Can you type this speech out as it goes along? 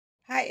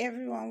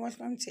everyone,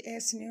 welcome to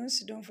S News.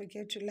 Don't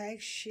forget to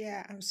like,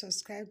 share, and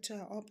subscribe to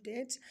our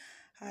updates.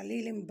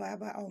 Lilin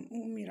Baba and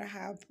Ummi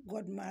Rahab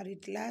got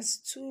married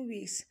last 2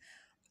 weeks.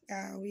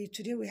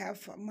 Today we have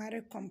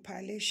marriage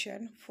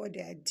compilation for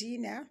their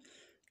dinner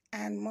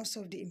and most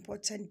of the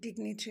important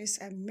dignitaries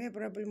and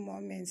memorable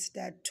moments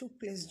that took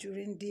place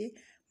during the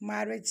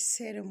marriage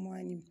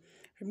ceremony.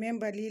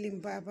 Remember,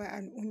 Lilin Baba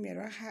and Ummi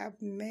Rahab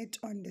met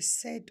on the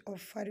set of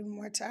Farin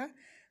Wata.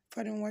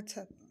 Farin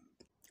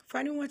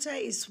Wata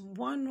is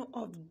one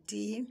of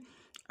the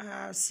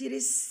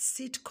series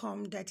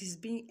sitcom that is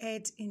being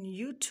aired in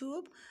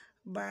YouTube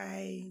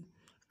by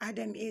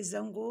Adam A.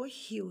 Zango.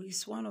 He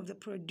is one of the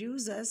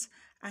producers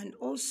and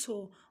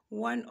also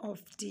one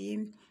of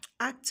the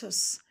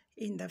actors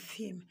in the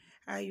film.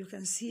 You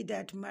can see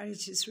that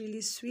marriage is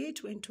really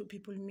sweet when two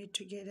people meet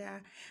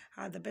together.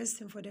 The best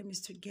thing for them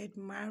is to get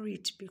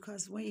married,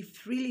 because when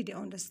if really they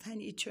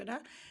understand each other,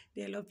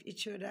 they love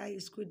each other,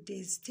 it's good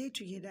they stay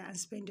together and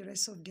spend the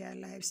rest of their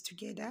lives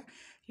together.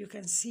 You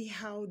can see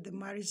how the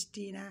marriage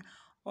dinner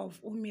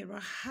of Ummi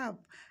Rahab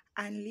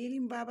and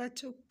Lilin Baba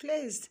took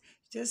place.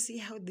 Just see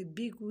how the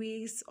big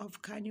wigs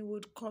of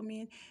Kannywood come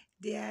in.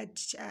 They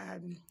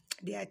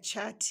are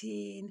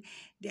chatting,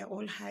 they are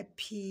all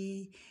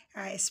happy,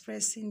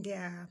 expressing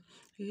their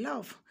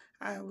love.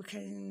 We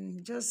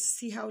can just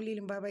see how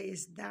Lilin Baba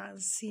is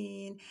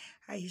dancing.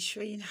 He's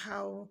showing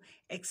how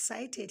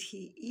excited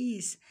he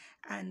is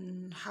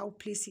and how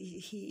pleased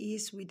he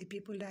is with the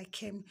people that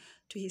came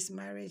to his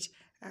marriage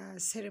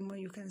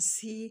ceremony. You can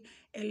see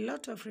a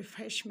lot of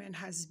refreshment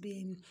has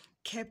been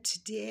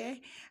kept there.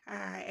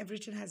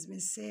 Everything has been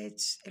said,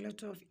 a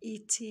lot of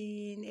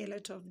eating, a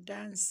lot of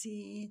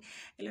dancing,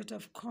 a lot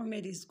of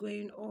comedy is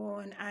going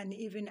on, and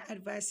even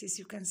advices.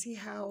 You can see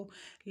how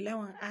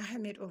Lilin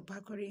Ahmed of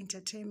Bakori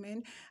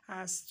Entertainment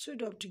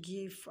stood up to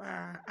give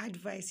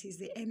advice. He's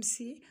the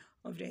MC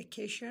of the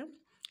occasion.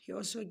 He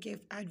also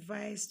gave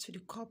advice to the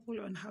couple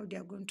on how they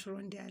are going to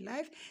run their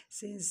life,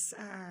 since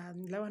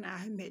Lilin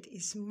Ahmed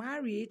is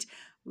married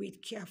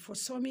with Kia for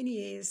so many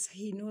years.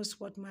 He knows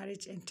what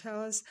marriage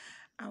entails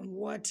and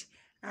what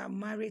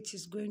marriage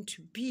is going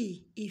to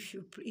be if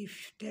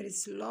there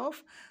is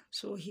love.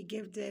 So he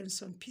gave them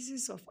some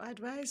pieces of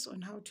advice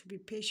on how to be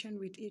patient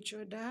with each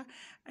other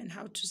and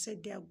how to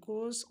set their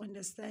goals,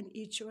 understand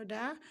each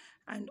other,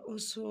 and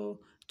also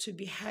to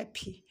be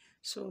happy.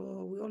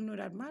 So we all know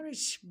that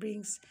marriage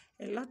brings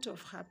a lot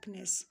of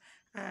happiness.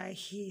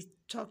 He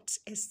talked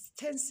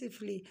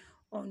extensively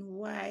on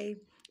why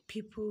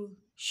people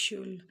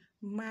should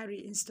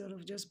marry instead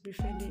of just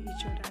befriending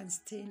each other and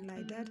staying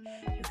like that.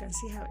 You can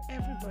see how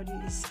everybody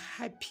is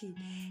happy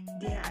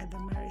there at the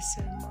marriage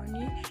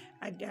ceremony.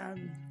 At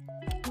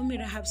Ummi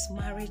Rahab's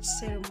marriage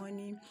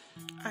ceremony,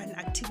 an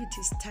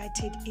activity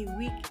started a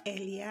week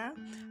earlier.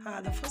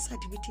 The first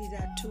activity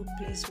that took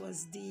place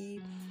was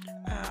the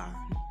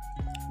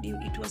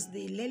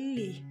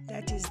Lilin,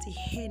 that is the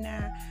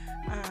henna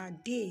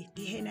day.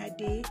 The henna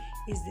day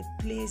is the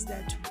place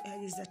that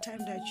is the time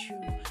that you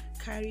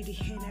carry the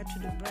henna to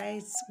the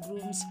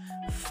bridegroom's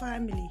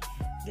family.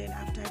 Then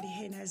after the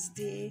henna's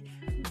day,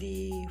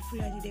 the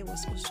Fulani day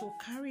was also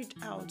carried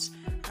out.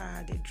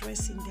 They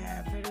dressed in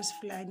their various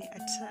Fulani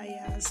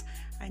attires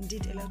and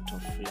did a lot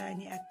of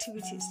Fulani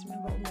activities.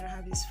 Remember, Ummi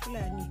Rahab is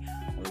Fulani,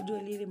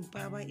 although Lilin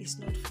Baba is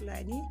not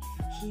Fulani.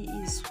 He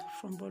is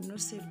from Borno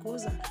State,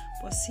 Goza.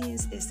 But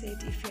since they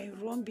said if you're a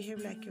Rom, behave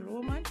like a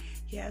Roman,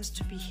 he has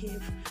to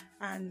behave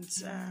and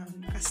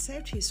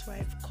accept his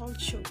wife's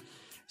culture.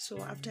 So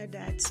after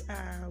that,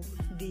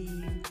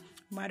 the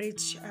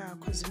marriage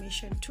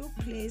consummation took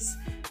place.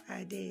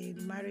 The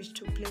marriage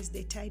took place.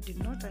 They tied the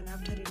knot, and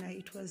after the night,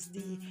 it was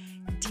the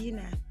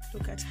dinner.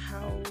 Look at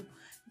how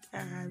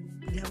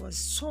there was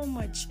so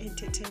much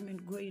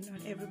entertainment going on.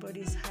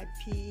 Everybody's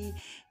happy.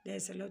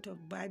 There's a lot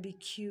of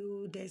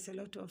barbecue. There's a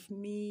lot of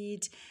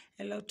meat.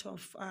 A lot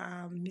of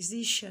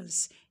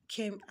musicians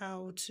came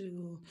out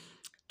to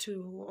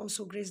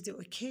also grace the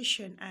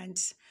occasion. And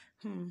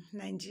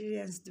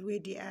Nigerians, the way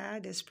they are,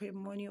 they spend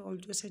money,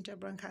 although Central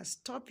Bank has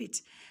stopped it.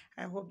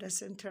 I hope that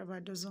Central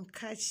Bank doesn't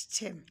catch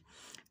them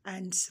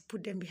and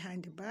put them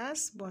behind the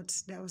bars. But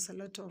there was a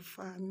lot of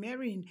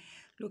marrying.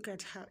 Look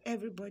at how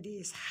everybody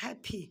is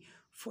happy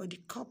for the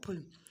couple.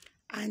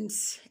 And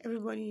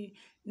everybody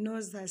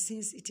knows that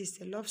since it is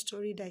a love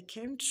story that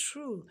came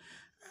true,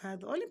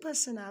 the only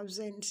person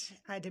absent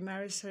at the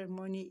marriage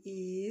ceremony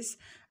is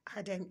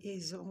Adam A.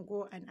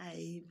 Zongo, and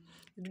I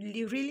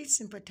really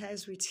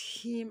sympathize with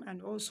him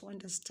and also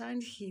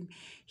understand him.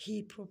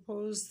 He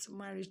proposed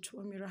marriage to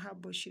Ummi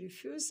Rahab, but she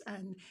refused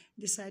and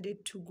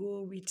decided to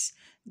go with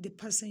the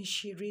person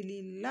she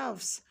really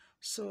loves.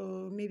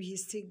 So maybe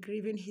he's still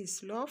grieving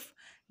his love.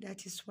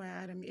 That is why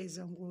Adam A.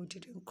 Zongo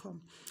didn't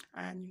come.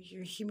 And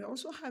he may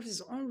also have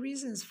his own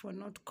reasons for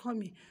not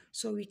coming.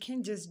 So we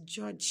can't just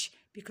judge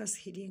because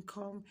he didn't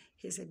come.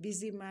 He's a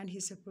busy man.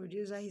 He's a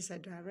producer. He's a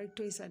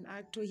director. He's an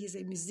actor. He's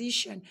a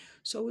musician.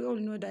 So we all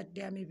know that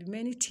there may be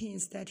many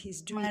things that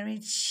he's doing.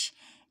 Marriage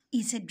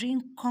is a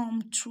dream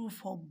come true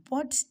for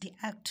both the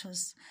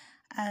actors.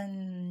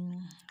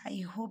 and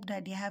I hope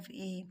that they have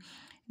the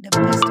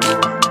best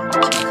of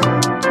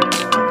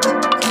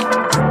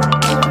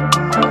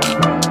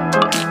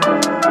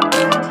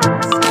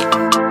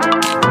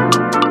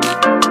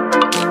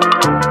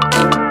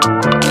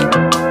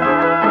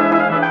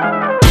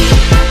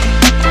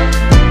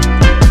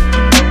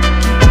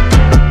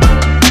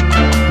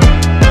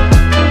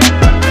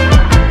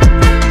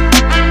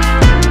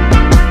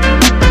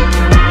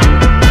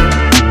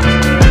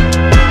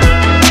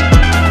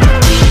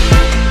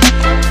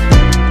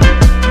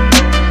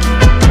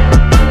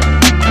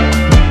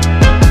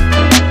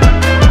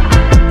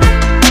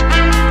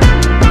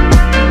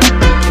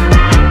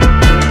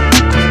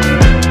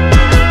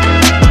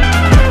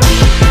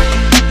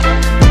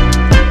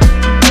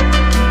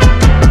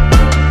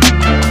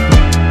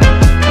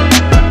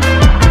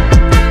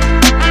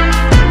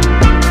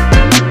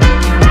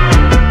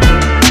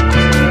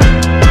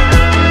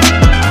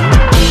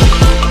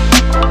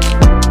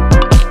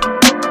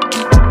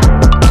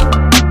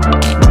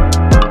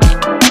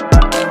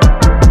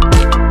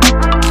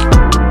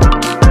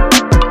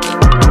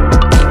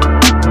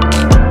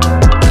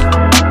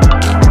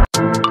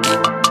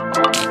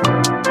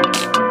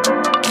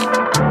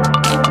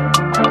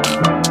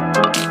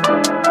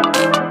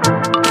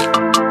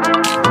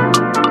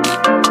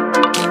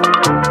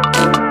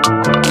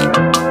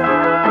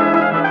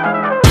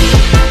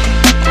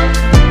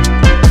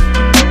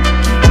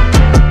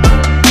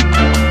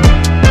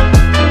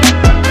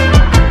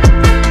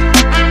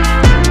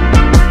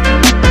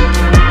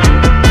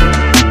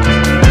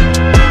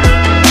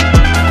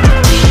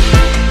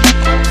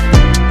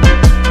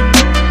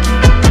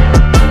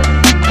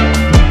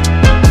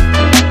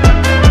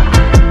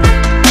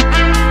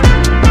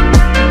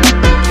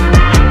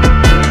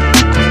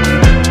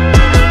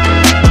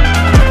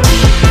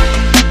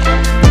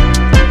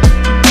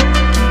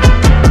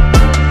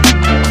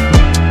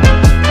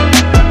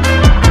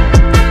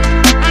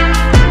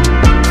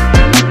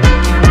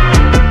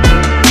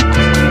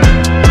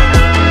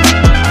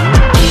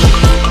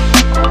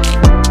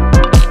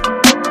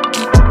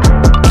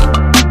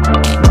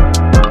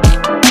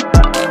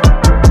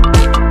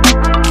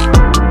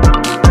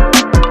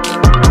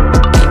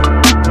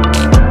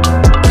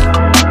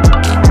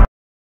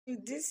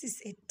This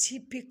is a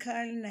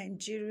typical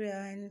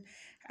Nigerian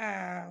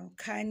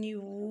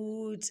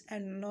Kannywood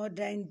and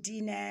northern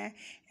dinner.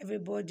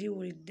 Everybody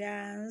will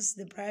dance.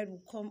 The bride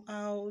will come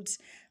out.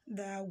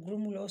 The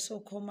groom will also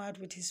come out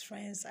with his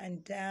friends,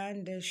 and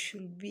then there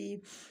should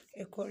be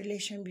a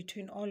correlation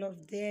between all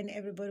of them.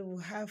 Everybody will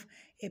have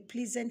a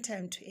pleasant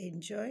time to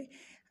enjoy.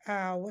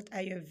 What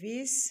are your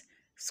views?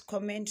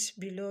 Comment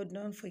below.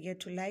 Don't forget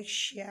to like,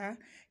 share.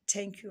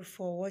 Thank you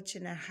for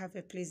watching, and have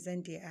a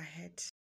pleasant day ahead.